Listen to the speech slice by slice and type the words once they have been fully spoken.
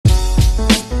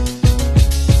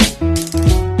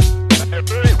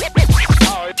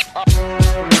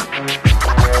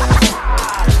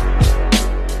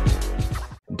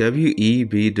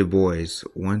W.E.B. Du Bois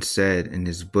once said in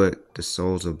his book, The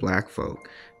Souls of Black Folk,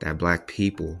 that Black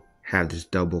people have this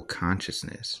double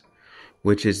consciousness,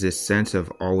 which is this sense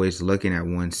of always looking at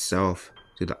oneself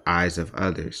through the eyes of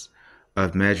others,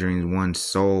 of measuring one's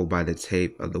soul by the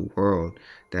tape of the world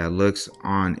that looks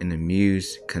on in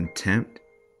amused contempt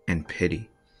and pity.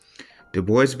 Du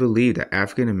Bois believed that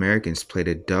African Americans played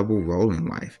a double role in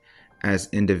life, as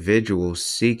individuals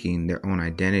seeking their own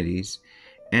identities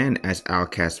and as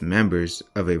outcast members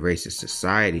of a racist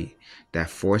society that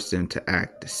forced them to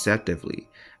act deceptively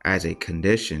as a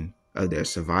condition of their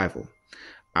survival.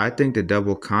 I think the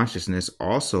double consciousness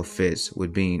also fits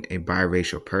with being a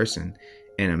biracial person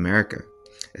in America,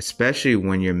 especially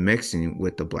when you're mixing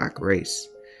with the Black race.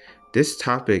 This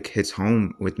topic hits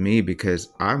home with me because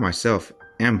I myself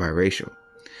am biracial.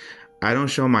 I don't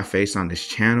show my face on this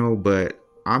channel, but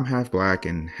I'm half Black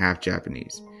and half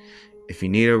Japanese. If you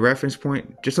need a reference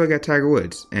point, just look at Tiger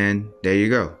Woods, and there you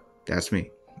go. That's me.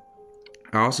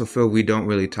 I also feel we don't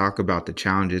really talk about the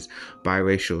challenges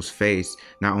biracials face,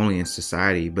 not only in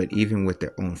society, but even with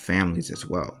their own families as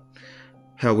well.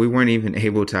 Hell, we weren't even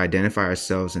able to identify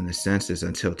ourselves in the census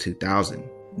until 2000.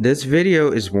 This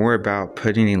video is more about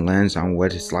putting a lens on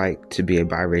what it's like to be a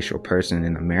biracial person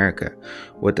in America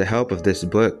with the help of this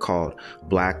book called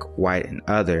Black, White, and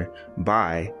Other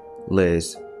by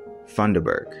Liz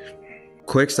Funderburg.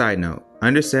 Quick side note,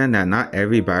 understand that not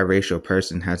every biracial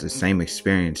person has the same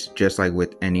experience, just like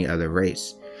with any other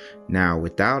race. Now,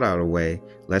 with that out of the way,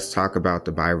 let's talk about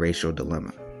the biracial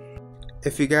dilemma.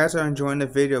 If you guys are enjoying the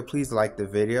video, please like the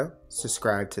video,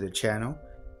 subscribe to the channel,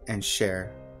 and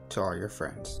share to all your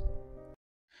friends.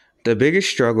 The biggest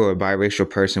struggle a biracial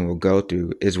person will go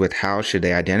through is with how should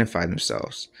they identify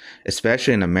themselves,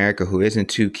 especially in America, who isn't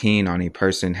too keen on a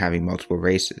person having multiple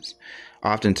races.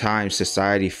 Oftentimes,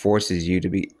 society forces you to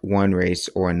be one race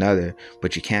or another,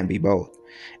 but you can't be both.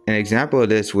 An example of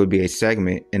this would be a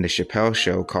segment in the Chappelle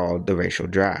Show called The Racial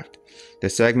Draft. The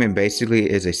segment basically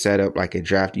is a setup like a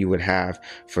draft you would have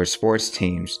for sports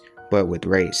teams, but with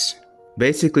race.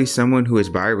 Basically, someone who is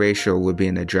biracial would be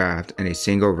in the draft, and a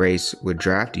single race would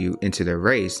draft you into their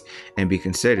race and be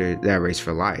considered that race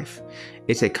for life.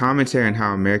 It's a commentary on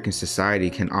how American society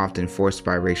can often force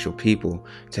biracial people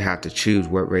to have to choose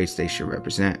what race they should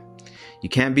represent. You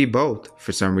can't be both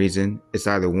for some reason. It's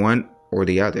either one or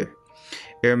the other.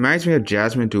 It reminds me of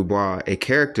Jasmine Dubois, a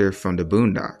character from the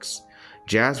Boondocks.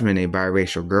 Jasmine, a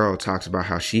biracial girl, talks about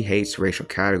how she hates racial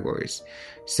categories,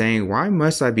 saying, "Why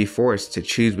must I be forced to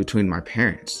choose between my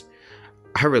parents?"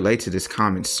 I relate to this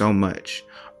comment so much.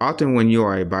 Often when you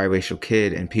are a biracial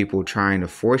kid and people trying to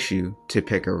force you to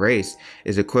pick a race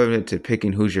is equivalent to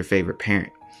picking who's your favorite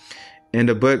parent. In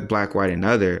the book Black, White, and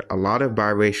Other, a lot of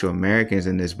biracial Americans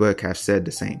in this book have said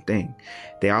the same thing.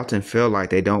 They often feel like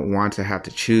they don't want to have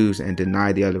to choose and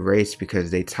deny the other race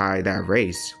because they tie that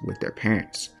race with their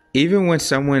parents. Even when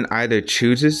someone either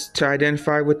chooses to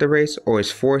identify with the race or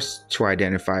is forced to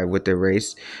identify with the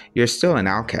race, you're still an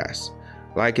outcast.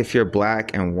 Like if you're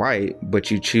Black and white,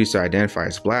 but you choose to identify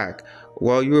as Black,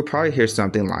 well, you would probably hear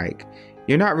something like,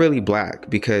 "You're not really Black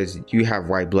because you have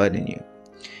white blood in you."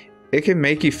 It can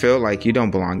make you feel like you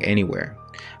don't belong anywhere.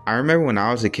 I remember when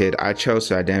I was a kid, I chose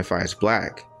to identify as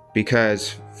Black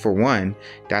because, for one,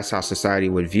 that's how society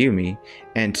would view me,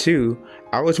 and two,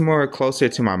 I was more closer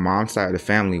to my mom's side of the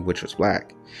family, which was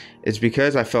Black. It's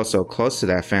because I felt so close to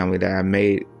that family that I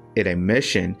made it a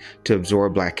mission to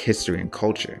absorb Black history and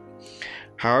culture.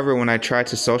 However, when I tried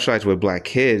to socialize with Black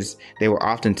kids, they would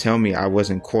often tell me I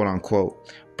wasn't quote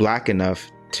unquote Black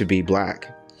enough to be Black.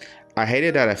 I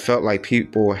hated that I felt like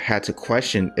people had to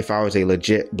question if I was a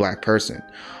legit Black person,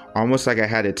 almost like I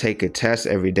had to take a test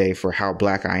every day for how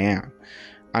Black I am.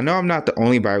 I know I'm not the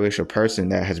only biracial person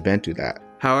that has been through that.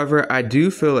 However, I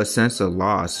do feel a sense of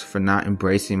loss for not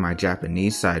embracing my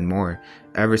Japanese side more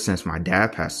ever since my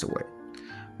dad passed away.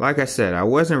 Like I said, I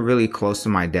wasn't really close to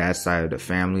my dad's side of the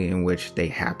family in which they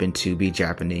happen to be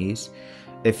Japanese.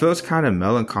 It feels kind of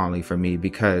melancholy for me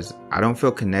because I don't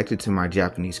feel connected to my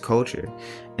Japanese culture,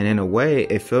 and in a way,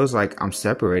 it feels like I'm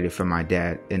separated from my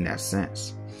dad in that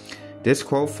sense. This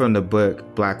quote from the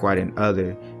book Black, White, and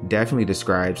Other definitely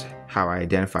describes how I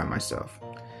identify myself.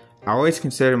 I always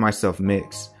consider myself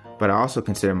mixed, but I also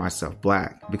consider myself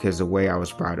Black because the way I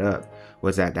was brought up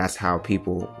was that that's how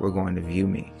people were going to view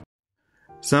me.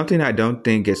 Something I don't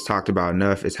think gets talked about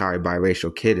enough is how a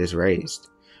biracial kid is raised.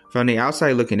 From the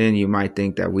outside looking in, you might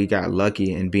think that we got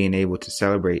lucky in being able to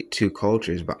celebrate two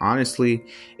cultures, but honestly,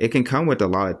 it can come with a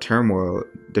lot of turmoil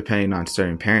depending on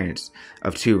certain parents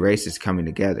of two races coming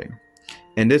together.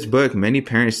 In this book, many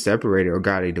parents separated or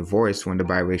got a divorce when the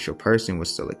biracial person was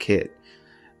still a kid.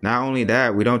 Not only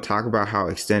that, we don't talk about how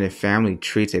extended family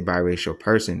treats a biracial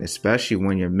person, especially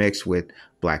when you're mixed with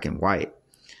black and white.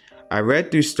 I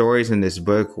read through stories in this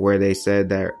book where they said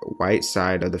that white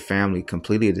side of the family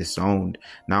completely disowned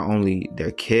not only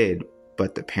their kid,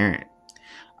 but the parent.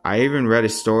 I even read a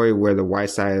story where the white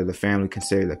side of the family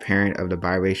considered the parent of the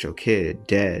biracial kid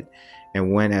dead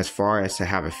and went as far as to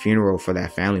have a funeral for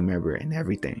that family member and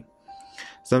everything.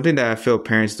 Something that I feel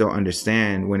parents don't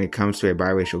understand when it comes to a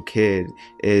biracial kid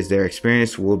is their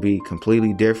experience will be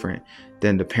completely different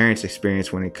than the parent's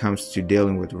experience when it comes to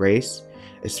dealing with race,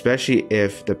 especially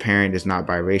if the parent is not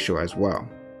biracial as well.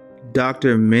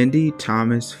 Dr. Mindy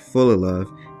Thomas Fullalove,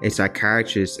 a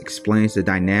psychiatrist, explains the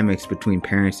dynamics between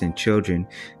parents and children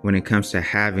when it comes to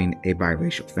having a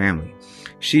biracial family.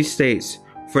 She states,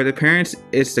 "For the parents,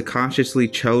 it's the consciously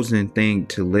chosen thing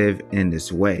to live in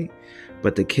this way,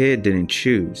 but the kid didn't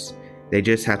choose. They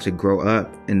just have to grow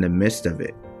up in the midst of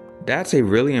it." That's a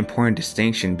really important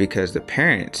distinction because the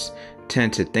parents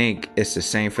tend to think it's the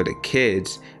same for the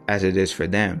kids as it is for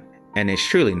them, and it's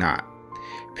truly not.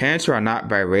 Parents who are not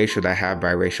biracial that have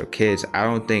biracial kids, I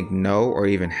don't think know or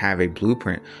even have a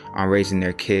blueprint on raising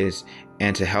their kids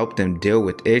and to help them deal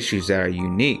with issues that are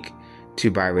unique to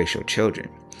biracial children.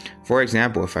 For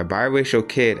example, if a biracial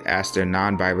kid asks their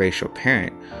non-biracial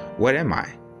parent, "What am I?"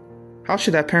 how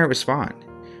should that parent respond?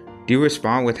 Do you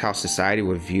respond with how society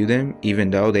would view them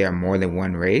even though they are more than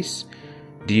one race?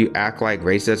 Do you act like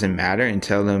race doesn't matter and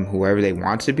tell them whoever they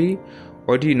want to be?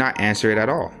 Or do you not answer it at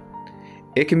all?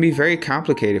 It can be very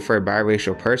complicated for a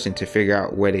biracial person to figure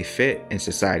out where they fit in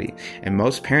society, and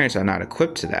most parents are not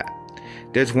equipped to that.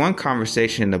 There's one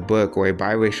conversation in the book where a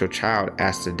biracial child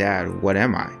asked the dad, "What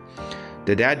am I?"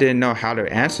 The dad didn't know how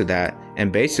to answer that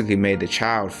and basically made the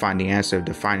child find the answer of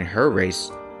defining her race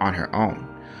on her own.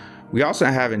 We also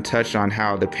haven't touched on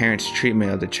how the parents'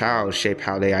 treatment of the child shape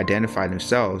how they identify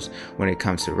themselves when it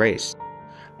comes to race.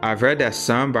 I've read that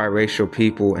some biracial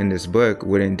people in this book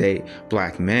wouldn't date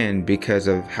black men because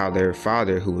of how their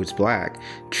father, who was black,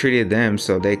 treated them,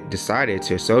 so they decided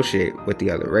to associate with the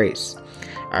other race.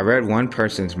 I read one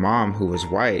person's mom, who was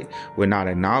white, would not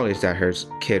acknowledge that her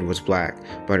kid was black,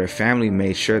 but her family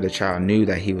made sure the child knew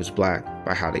that he was black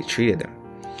by how they treated them.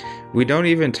 We don't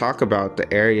even talk about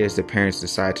the areas the parents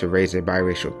decide to raise a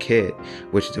biracial kid,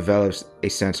 which develops a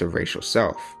sense of racial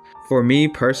self. For me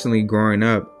personally, growing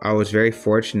up, I was very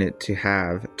fortunate to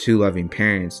have two loving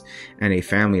parents and a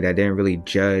family that didn't really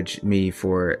judge me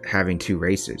for having two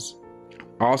races.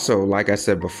 Also, like I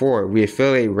said before, we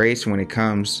affiliate race when it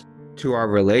comes to our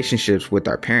relationships with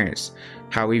our parents,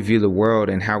 how we view the world,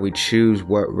 and how we choose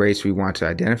what race we want to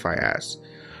identify as.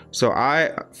 So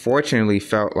I fortunately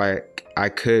felt like I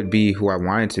could be who I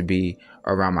wanted to be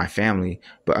around my family,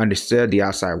 but understood the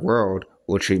outside world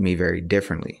will treat me very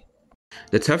differently.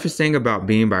 The toughest thing about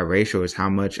being biracial is how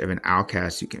much of an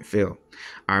outcast you can feel.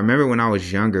 I remember when I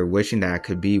was younger wishing that I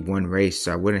could be one race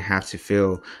so I wouldn't have to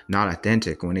feel not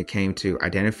authentic when it came to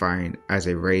identifying as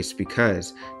a race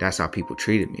because that's how people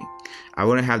treated me. I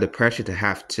wouldn't have the pressure to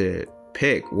have to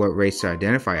pick what race to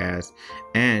identify as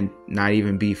and not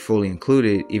even be fully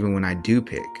included even when I do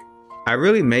pick. I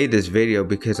really made this video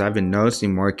because I've been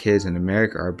noticing more kids in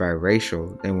America are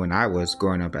biracial than when I was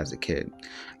growing up as a kid.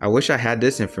 I wish I had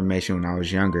this information when I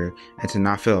was younger and to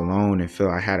not feel alone and feel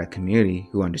I had a community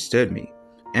who understood me.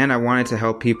 And I wanted to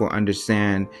help people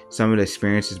understand some of the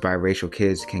experiences biracial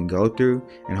kids can go through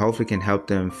and hopefully can help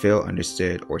them feel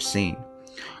understood or seen.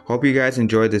 Hope you guys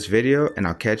enjoyed this video, and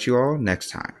I'll catch you all next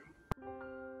time.